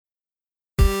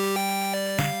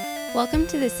Welcome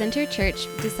to the Center Church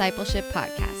Discipleship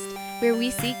Podcast, where we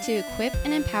seek to equip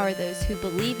and empower those who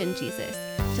believe in Jesus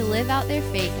to live out their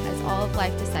faith as all of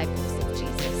life disciples of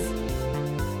Jesus.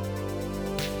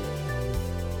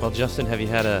 Well, Justin, have you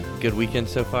had a good weekend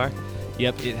so far?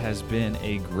 Yep, it has been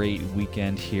a great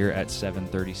weekend here at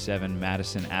 737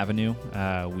 Madison Avenue.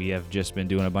 We have just been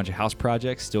doing a bunch of house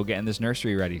projects, still getting this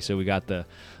nursery ready. So we got the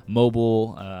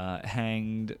mobile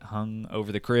hung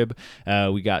over the crib.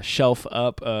 We got shelf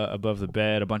up above the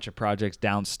bed, a bunch of projects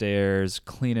downstairs,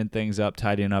 cleaning things up,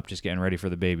 tidying up, just getting ready for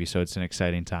the baby. So it's an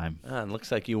exciting time. It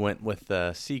looks like you went with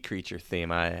the sea creature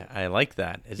theme. I like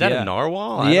that. Is that a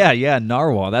narwhal? Yeah,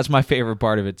 narwhal. That's my favorite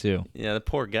part of it too. Yeah, the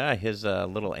poor guy, his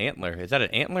little antler. Is that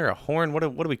an antler, a horn? What do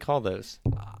we call those?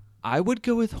 I would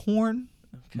go with horn.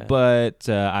 Okay. But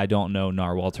I don't know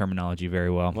narwhal terminology very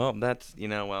well. Well,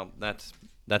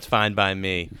 that's fine by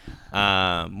me.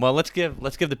 Well, let's give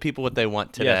the people what they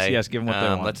want today. Yes, give them what they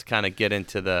want. Let's kind of get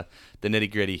into the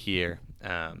nitty-gritty here.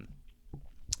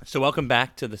 So welcome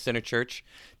back to the Center Church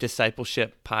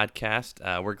Discipleship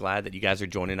Podcast. We're glad that you guys are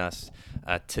joining us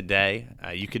today.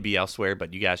 You could be elsewhere,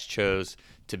 but you guys chose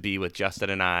to be with Justin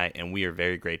and I, and we are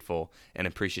very grateful and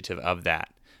appreciative of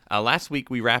that. Last week,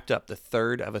 we wrapped up the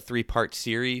third of a three-part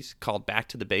series called Back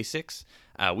to the Basics.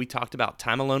 We talked about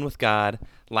time alone with God,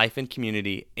 life in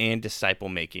community, and disciple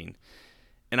making.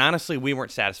 And honestly, we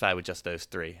weren't satisfied with just those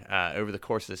three. Over the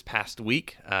course of this past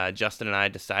week, Justin and I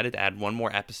decided to add one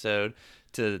more episode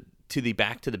to the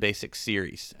Back to the Basics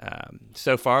series.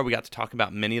 So far, we got to talk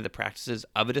about many of the practices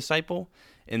of a disciple.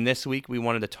 And this week, we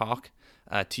wanted to talk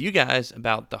to you guys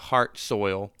about the heart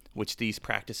soil which these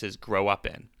practices grow up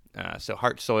in. So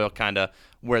heart soil, kind of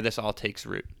where this all takes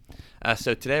root.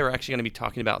 So today we're actually going to be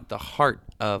talking about the heart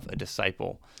of a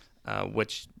disciple,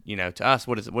 which, to us,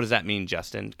 what does that mean,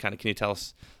 Justin? Can you tell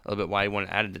us a little bit why you wanted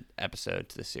to add an episode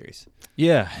to this series?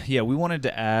 Yeah, we wanted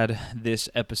to add this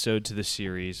episode to the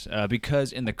series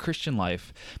because in the Christian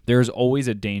life, there's always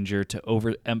a danger to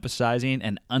overemphasizing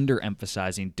and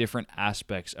underemphasizing different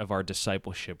aspects of our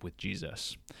discipleship with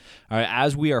Jesus. All right,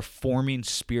 as we are forming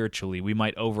spiritually, we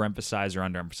might overemphasize or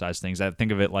underemphasize things. I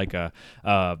think of it like a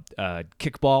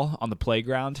kickball on the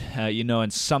playground,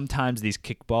 and sometimes these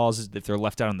kickballs, if they're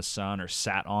left out in the sun or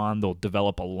sat on, they'll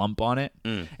develop a lump on it.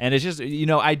 And it's just,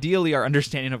 ideally our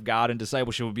understanding of God and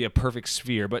discipleship would be a perfect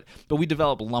sphere, but we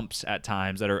develop lumps at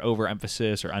times that are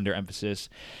overemphasis or underemphasis.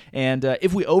 And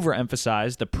if we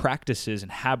overemphasize the practices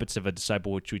and habits of a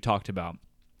disciple, which we talked about,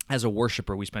 as a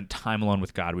worshiper, we spent time alone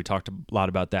with God. We talked a lot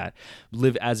about that.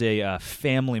 Live as a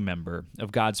family member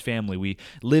of God's family. We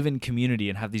live in community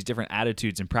and have these different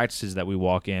attitudes and practices that we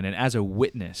walk in. And as a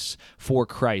witness for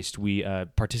Christ, we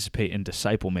participate in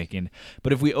disciple making.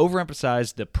 But if we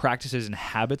overemphasize the practices and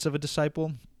habits of a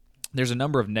disciple, there's a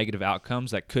number of negative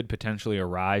outcomes that could potentially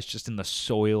arise just in the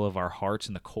soil of our hearts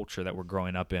and the culture that we're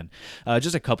growing up in.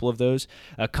 Just a couple of those.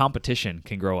 Competition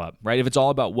can grow up, right? If it's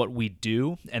all about what we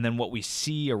do and then what we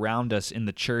see around us in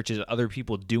the church is other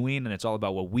people doing and it's all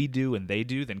about what we do and they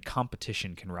do, then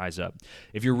competition can rise up.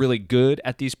 If you're really good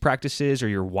at these practices or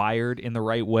you're wired in the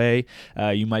right way,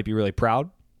 you might be really proud.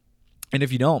 And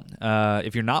if you don't,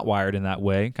 if you're not wired in that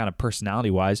way, kind of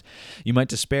personality-wise, you might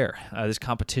despair. This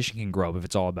competition can grow up if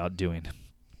it's all about doing.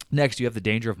 Next, you have the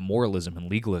danger of moralism and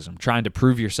legalism, trying to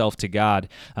prove yourself to God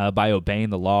by obeying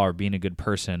the law or being a good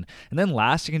person. And then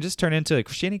last,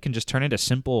 Christianity can just turn into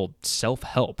simple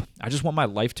self-help. I just want my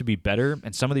life to be better,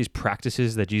 and some of these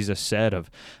practices that Jesus said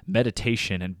of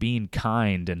meditation and being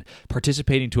kind and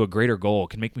participating to a greater goal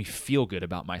can make me feel good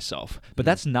about myself. But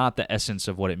that's not the essence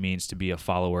of what it means to be a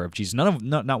follower of Jesus.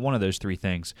 Not one of those three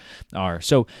things are.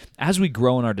 So as we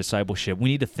grow in our discipleship, we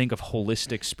need to think of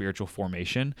holistic spiritual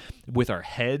formation with our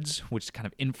heads, which is kind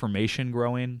of information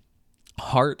growing,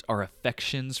 heart, our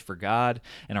affections for God,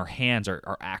 and our hands,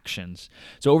 our actions.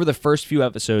 So over the first few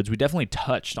episodes, we definitely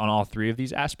touched on all three of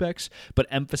these aspects, but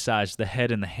emphasized the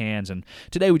head and the hands. And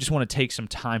today we just want to take some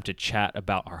time to chat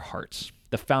about our hearts.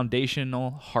 The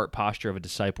foundational heart posture of a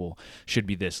disciple should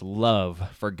be this: love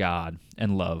for God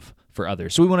and love for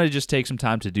others. So we want to just take some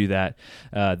time to do that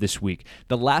this week.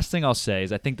 The last thing I'll say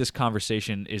is I think this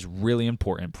conversation is really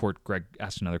important, before Greg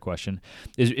asked another question,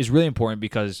 is really important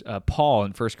because Paul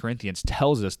in 1 Corinthians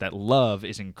tells us that love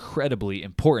is incredibly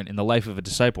important in the life of a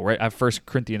disciple, right? I have 1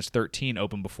 Corinthians 13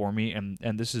 open before me, and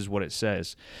this is what it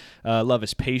says. Love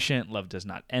is patient,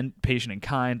 patient and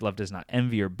kind, love does not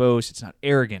envy or boast, it's not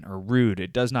arrogant or rude,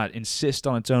 it does not insist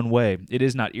on its own way, it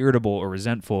is not irritable or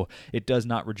resentful, it does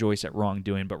not rejoice at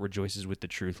wrongdoing, but rejoices with the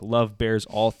truth. Love bears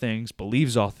all things,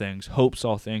 believes all things, hopes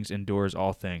all things, endures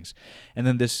all things. And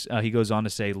then he goes on to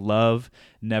say, love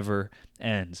never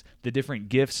ends. The different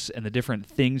gifts and the different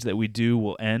things that we do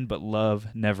will end, but love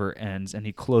never ends. And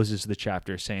he closes the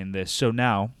chapter saying this, so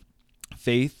now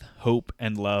faith, hope,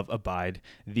 and love abide,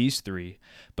 these three,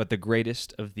 but the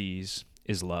greatest of these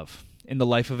is love. In the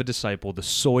life of a disciple, the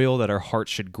soil that our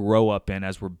hearts should grow up in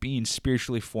as we're being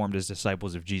spiritually formed as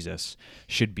disciples of Jesus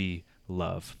should be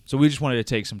love. So we just wanted to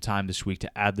take some time this week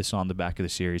to add this on the back of the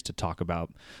series to talk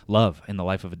about love in the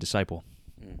life of a disciple.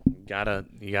 You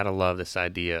gotta love this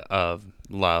idea of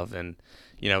love. And,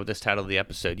 with this title of the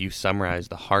episode, you summarize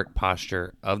the heart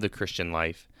posture of the Christian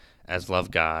life as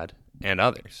love God and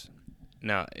others.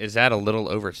 Now, is that a little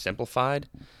oversimplified?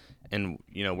 And,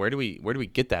 where do we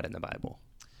get that in the Bible?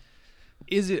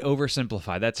 Is it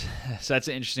oversimplified? That's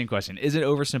an interesting question. Is it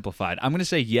oversimplified? I'm going to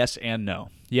say yes and no.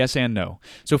 Yes and no.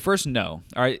 So first, no.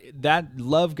 All right, that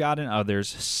love God and others,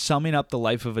 summing up the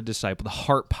life of a disciple, the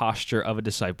heart posture of a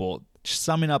disciple,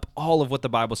 summing up all of what the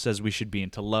Bible says we should be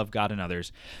and to love God and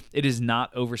others, it is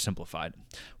not oversimplified.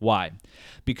 Why?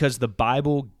 Because the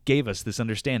Bible gave us this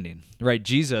understanding, right?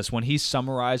 Jesus, when he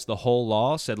summarized the whole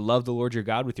law, said, love the Lord your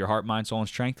God with your heart, mind, soul, and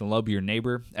strength, and love your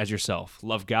neighbor as yourself.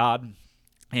 Love God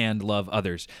and love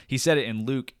others. He said it in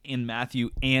Luke, in Matthew,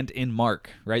 and in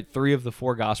Mark, right? 3 of the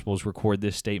 4 Gospels record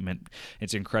this statement.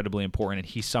 It's incredibly important, and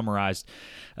he summarized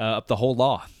up the whole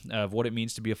law of what it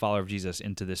means to be a follower of Jesus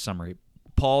into this summary.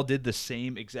 Paul did the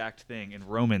same exact thing in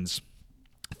Romans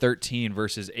 13,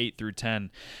 verses 8 through 10.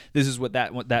 This is what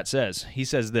that says. He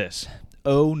says this,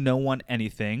 owe no one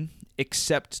anything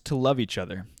except to love each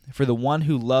other, for the one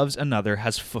who loves another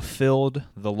has fulfilled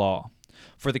the law.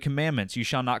 For the commandments, you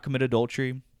shall not commit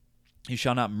adultery, you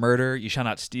shall not murder, you shall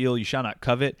not steal, you shall not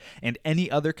covet, and any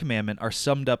other commandment are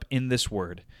summed up in this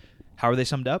word. How are they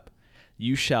summed up?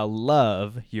 You shall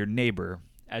love your neighbor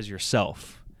as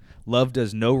yourself. Love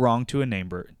does no wrong to a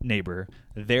neighbor.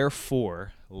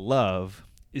 Therefore, love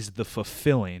is the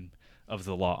fulfilling of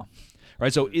the law.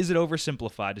 Right? So is it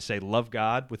oversimplified to say love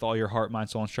God with all your heart,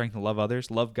 mind, soul, and strength, and love others?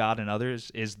 Love God and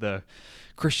others is the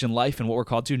Christian life and what we're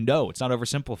called to? No, it's not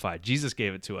oversimplified. Jesus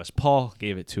gave it to us. Paul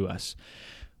gave it to us.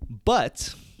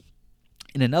 But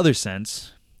in another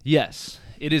sense, yes,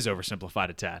 it is oversimplified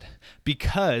a tad,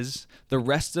 because the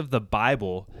rest of the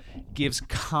Bible gives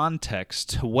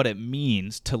context to what it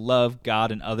means to love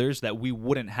God and others that we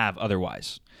wouldn't have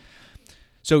otherwise.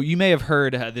 So you may have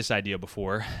heard this idea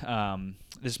before,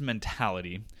 this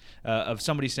mentality of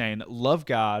somebody saying, love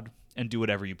God and do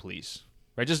whatever you please.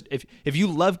 Right? Just if you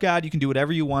love God, you can do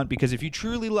whatever you want, because if you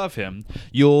truly love him,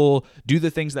 you'll do the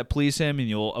things that please him and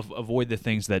you'll avoid the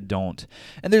things that don't.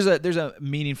 And there's a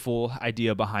meaningful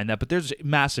idea behind that, but there's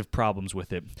massive problems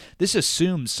with it. This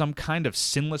assumes some kind of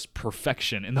sinless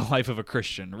perfection in the life of a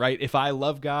Christian, right? If I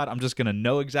love God, I'm just going to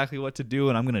know exactly what to do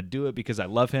and I'm going to do it because I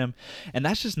love him. And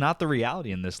that's just not the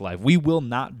reality in this life. We will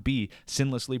not be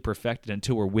sinlessly perfected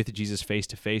until we're with Jesus face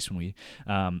to face when we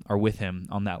are with him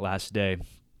on that last day.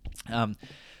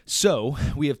 So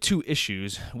we have 2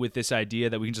 issues with this idea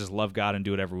that we can just love God and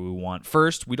do whatever we want.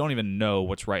 First, we don't even know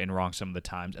what's right and wrong some of the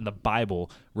times, and the Bible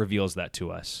reveals that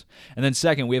to us. And then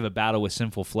second, we have a battle with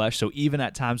sinful flesh, so even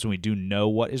at times when we do know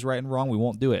what is right and wrong, we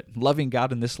won't do it. Loving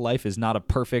God in this life is not a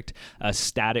perfect,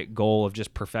 static goal of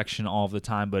just perfection all of the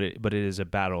time, but it is a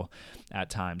battle at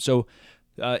times. So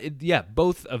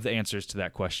both of the answers to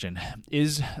that question.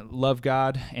 Is love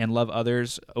God and love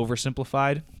others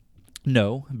oversimplified?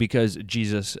 No, because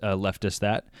Jesus left us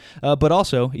that. But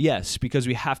also, yes, because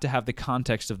we have to have the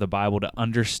context of the Bible to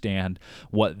understand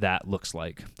what that looks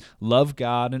like. Love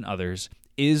God and others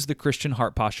is the Christian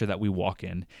heart posture that we walk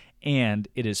in, and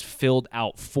it is filled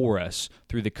out for us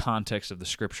through the context of the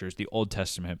Scriptures, the Old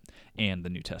Testament and the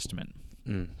New Testament.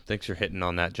 Thanks for hitting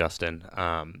on that, Justin.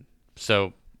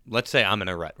 So let's say I'm in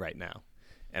a rut right now,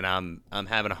 and I'm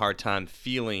having a hard time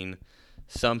feeling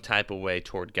some type of way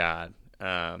toward God.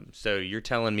 So you're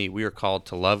telling me we are called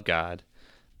to love God,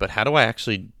 but how do I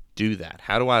actually do that?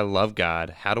 How do I love God?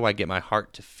 How do I get my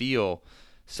heart to feel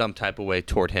some type of way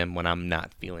toward him when I'm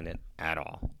not feeling it at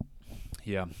all?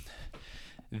 Yeah.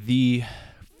 The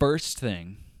first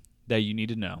thing that you need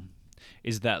to know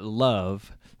is that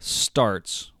love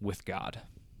starts with God.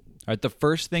 All right, the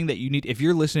first thing that you need, if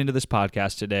you're listening to this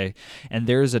podcast today and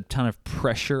there's a ton of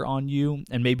pressure on you,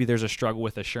 and maybe there's a struggle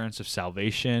with assurance of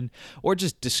salvation or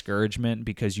just discouragement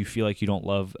because you feel like you don't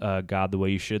love God the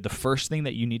way you should, the first thing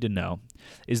that you need to know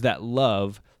is that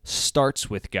love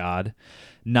starts with God,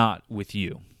 not with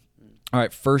you. All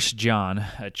right, 1 John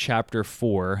chapter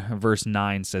 4, verse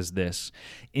 9 says this,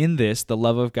 "In this the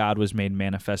love of God was made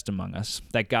manifest among us,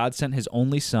 that God sent his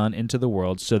only Son into the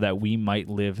world so that we might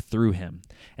live through him."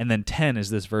 And then 10 is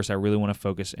this verse I really want to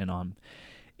focus in on.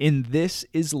 "In this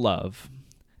is love,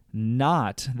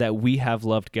 Not that we have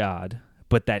loved God,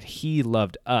 but that he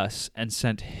loved us and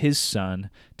sent his Son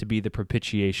to be the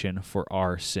propitiation for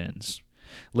our sins.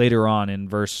 Later on in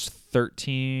verse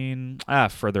 19,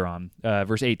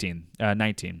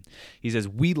 he says,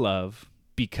 we love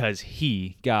because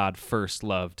he, God, first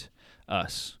loved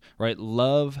us, right?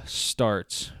 Love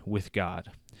starts with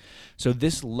God. So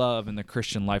this love in the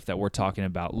Christian life that we're talking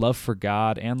about, love for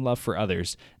God and love for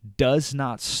others, does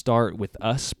not start with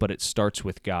us, but it starts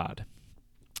with God.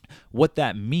 What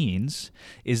that means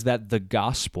is that the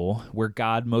gospel, where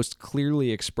God most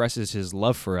clearly expresses his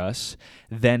love for us,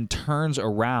 then turns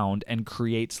around and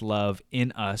creates love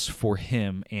in us for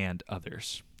him and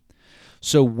others.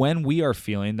 So when we are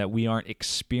feeling that we aren't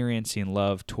experiencing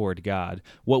love toward God,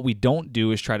 what we don't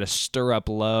do is try to stir up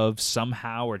love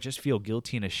somehow or just feel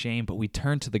guilty and ashamed, but we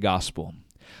turn to the gospel.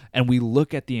 And we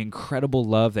look at the incredible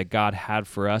love that God had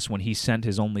for us when he sent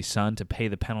his only Son to pay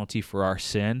the penalty for our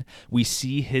sin. We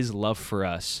see his love for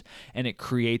us, and it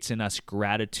creates in us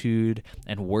gratitude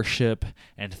and worship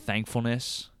and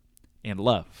thankfulness and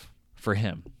love for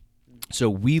him. So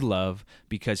we love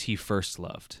because he first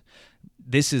loved.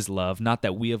 This is love, not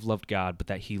that we have loved God, but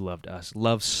that he loved us.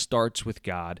 Love starts with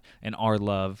God, and our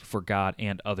love for God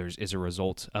and others is a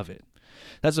result of it.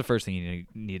 That's the first thing you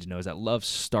need to know, is that love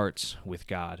starts with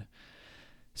God.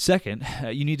 Second,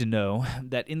 you need to know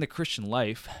that in the Christian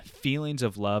life, feelings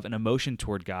of love and emotion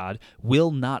toward God will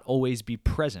not always be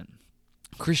present.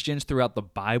 Christians throughout the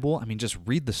Bible, just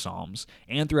read the Psalms,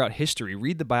 and throughout history,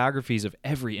 read the biographies of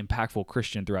every impactful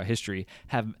Christian throughout history,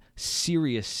 have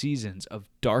serious seasons of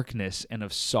darkness and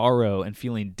of sorrow and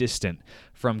feeling distant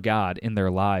from God in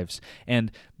their lives.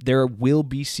 And there will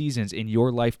be seasons in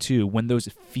your life too when those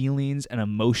feelings and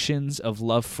emotions of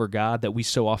love for God that we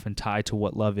so often tie to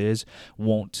what love is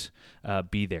won't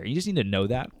be there. You just need to know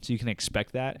that so you can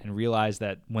expect that and realize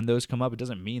that when those come up, it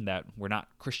doesn't mean that we're not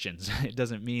Christians. It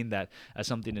doesn't mean that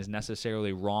something is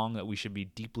necessarily wrong that we should be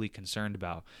deeply concerned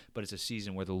about, but it's a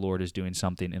season where the Lord is doing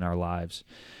something in our lives.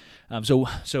 So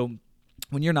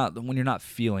when you're not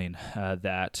feeling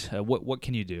that, what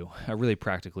can you do really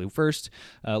practically? First,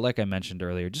 like I mentioned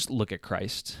earlier, just look at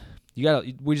Christ.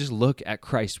 We just look at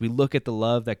Christ. We look at the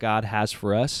love that God has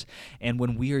for us, and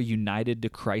when we are united to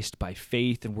Christ by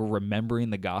faith and we're remembering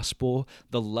the gospel,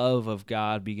 the love of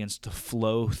God begins to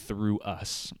flow through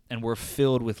us, and we're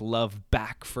filled with love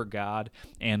back for God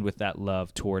and with that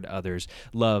love toward others.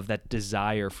 Love, that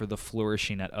desire for the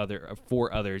flourishing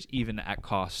for others, even at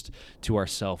cost to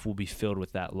ourselves, will be filled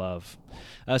with that love.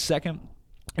 Second,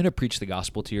 and to preach the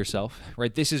gospel to yourself,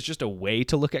 right? This is just a way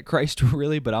to look at Christ,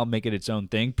 really, but I'll make it its own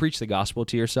thing. Preach the gospel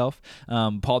to yourself.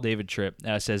 Paul David Tripp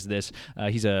says this.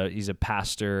 He's a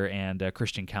pastor and a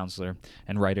Christian counselor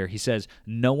and writer. He says,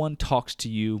 "No one talks to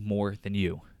you more than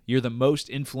you. You're the most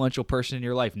influential person in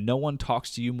your life. No one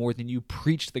talks to you more than you.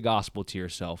 Preach the gospel to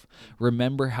yourself.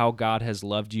 Remember how God has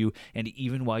loved you, and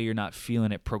even while you're not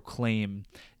feeling it, proclaim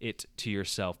it to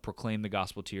yourself. Proclaim the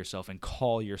gospel to yourself and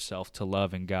call yourself to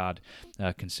love in God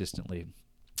consistently."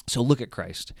 So look at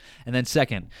Christ. And then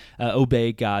second,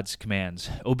 obey God's commands.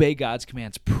 Obey God's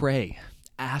commands. Pray.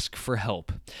 Ask for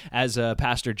help. As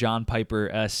Pastor John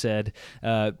Piper said,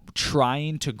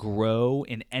 trying to grow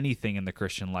in anything in the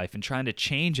Christian life and trying to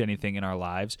change anything in our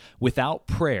lives without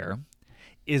prayer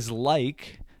is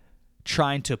like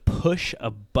trying to push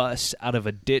a bus out of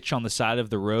a ditch on the side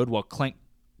of the road while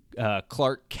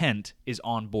Clark Kent is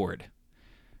on board.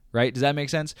 Right? Does that make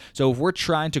sense? So if we're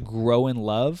trying to grow in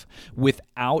love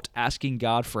without asking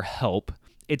God for help,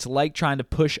 it's like trying to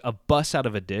push a bus out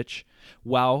of a ditch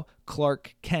while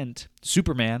Clark Kent,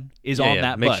 Superman, is on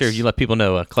that bus. Make sure you let people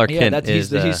know Clark Kent he's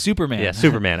Superman. Yeah,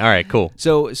 Superman. All right, cool.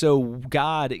 So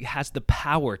God has the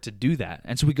power to do that.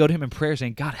 And so we go to him in prayer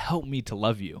saying, God, help me to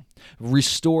love you.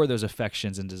 Restore those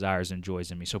affections and desires and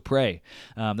joys in me. So pray.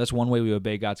 That's one way we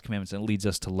obey God's commandments, and it leads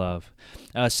us to love.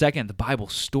 Second, the Bible.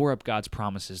 Store up God's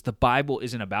promises. The Bible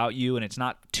isn't about you, and it's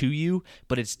not to you,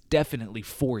 but it's definitely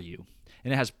for you.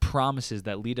 And it has promises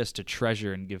that lead us to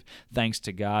treasure and give thanks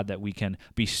to God that we can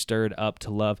be stirred up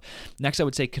to love. Next, I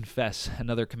would say confess,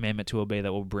 another commandment to obey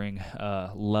that will bring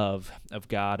love of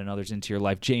God and others into your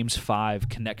life. James 5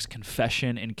 connects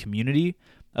confession and community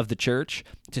of the church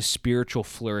to spiritual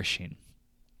flourishing.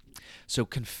 So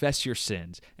confess your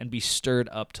sins and be stirred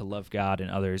up to love God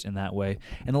and others in that way.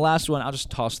 And the last one, I'll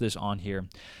just toss this on here.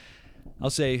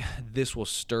 I'll say this will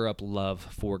stir up love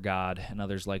for God and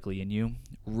others likely in you.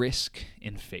 Risk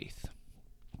in faith.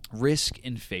 Risk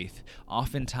in faith.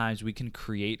 Oftentimes we can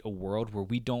create a world where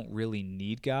we don't really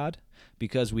need God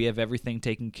because we have everything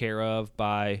taken care of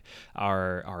by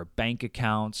our bank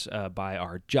accounts, by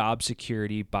our job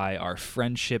security, by our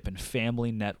friendship and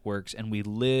family networks, and we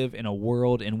live in a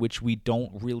world in which we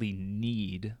don't really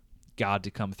need God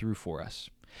to come through for us.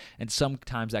 And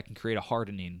sometimes that can create a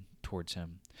hardening towards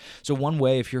him. So one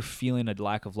way, if you're feeling a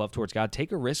lack of love towards God,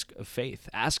 take a risk of faith.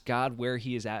 Ask God where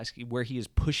he is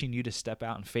pushing you to step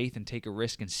out in faith and take a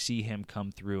risk and see him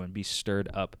come through and be stirred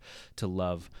up to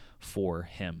love for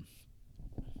him.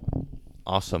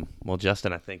 Awesome. Well,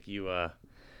 Justin, I think you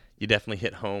definitely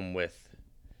hit home with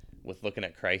looking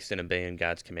at Christ and obeying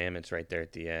God's commandments right there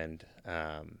at the end.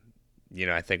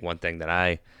 I think one thing that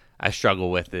I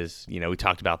struggle with is, we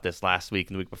talked about this last week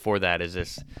and the week before that, is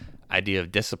this idea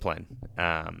of discipline.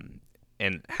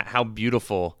 And how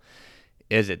beautiful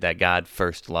is it that God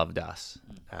first loved us?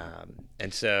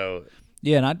 And so...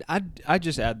 Yeah, and I'd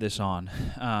just add this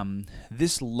on.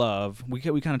 This love, we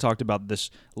kind of talked about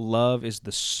this. Love is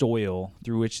the soil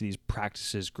through which these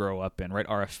practices grow up in, right?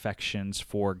 Our affections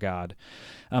for God.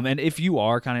 And if you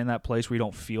are kind of in that place where you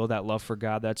don't feel that love for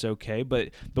God, that's okay. But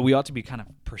we ought to be kind of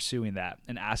pursuing that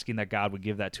and asking that God would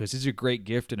give that to us. It's a great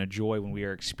gift and a joy when we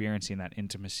are experiencing that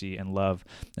intimacy and love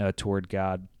toward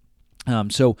God.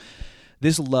 So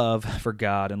this love for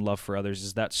God and love for others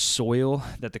is that soil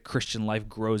that the Christian life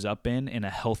grows up in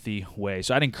a healthy way.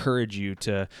 So I'd encourage you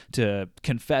to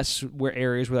confess where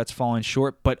areas where that's fallen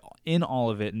short, but in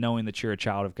all of it, knowing that you're a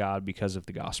child of God because of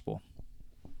the gospel.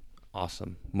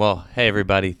 Awesome. Well, hey,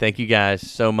 everybody. Thank you guys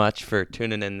so much for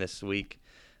tuning in this week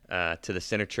to the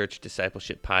Center Church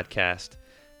Discipleship Podcast.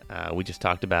 We just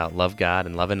talked about love God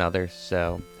and loving others.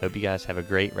 So hope you guys have a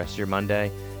great rest of your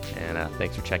Monday. And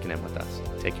thanks for checking in with us.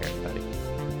 Take care, everybody.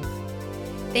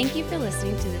 Thank you for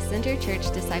listening to the Center Church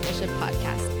Discipleship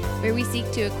Podcast, where we seek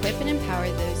to equip and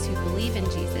empower those who believe in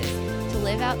Jesus to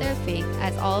live out their faith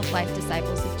as all of life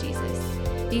disciples of Jesus.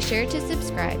 Be sure to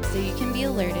subscribe so you can be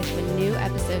alerted when new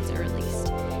episodes are released.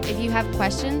 If you have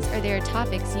questions or there are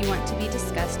topics you want to be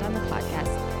discussed on the podcast,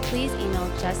 please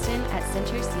email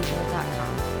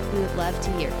justin@centerseaville.com. We would love to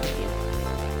hear from you.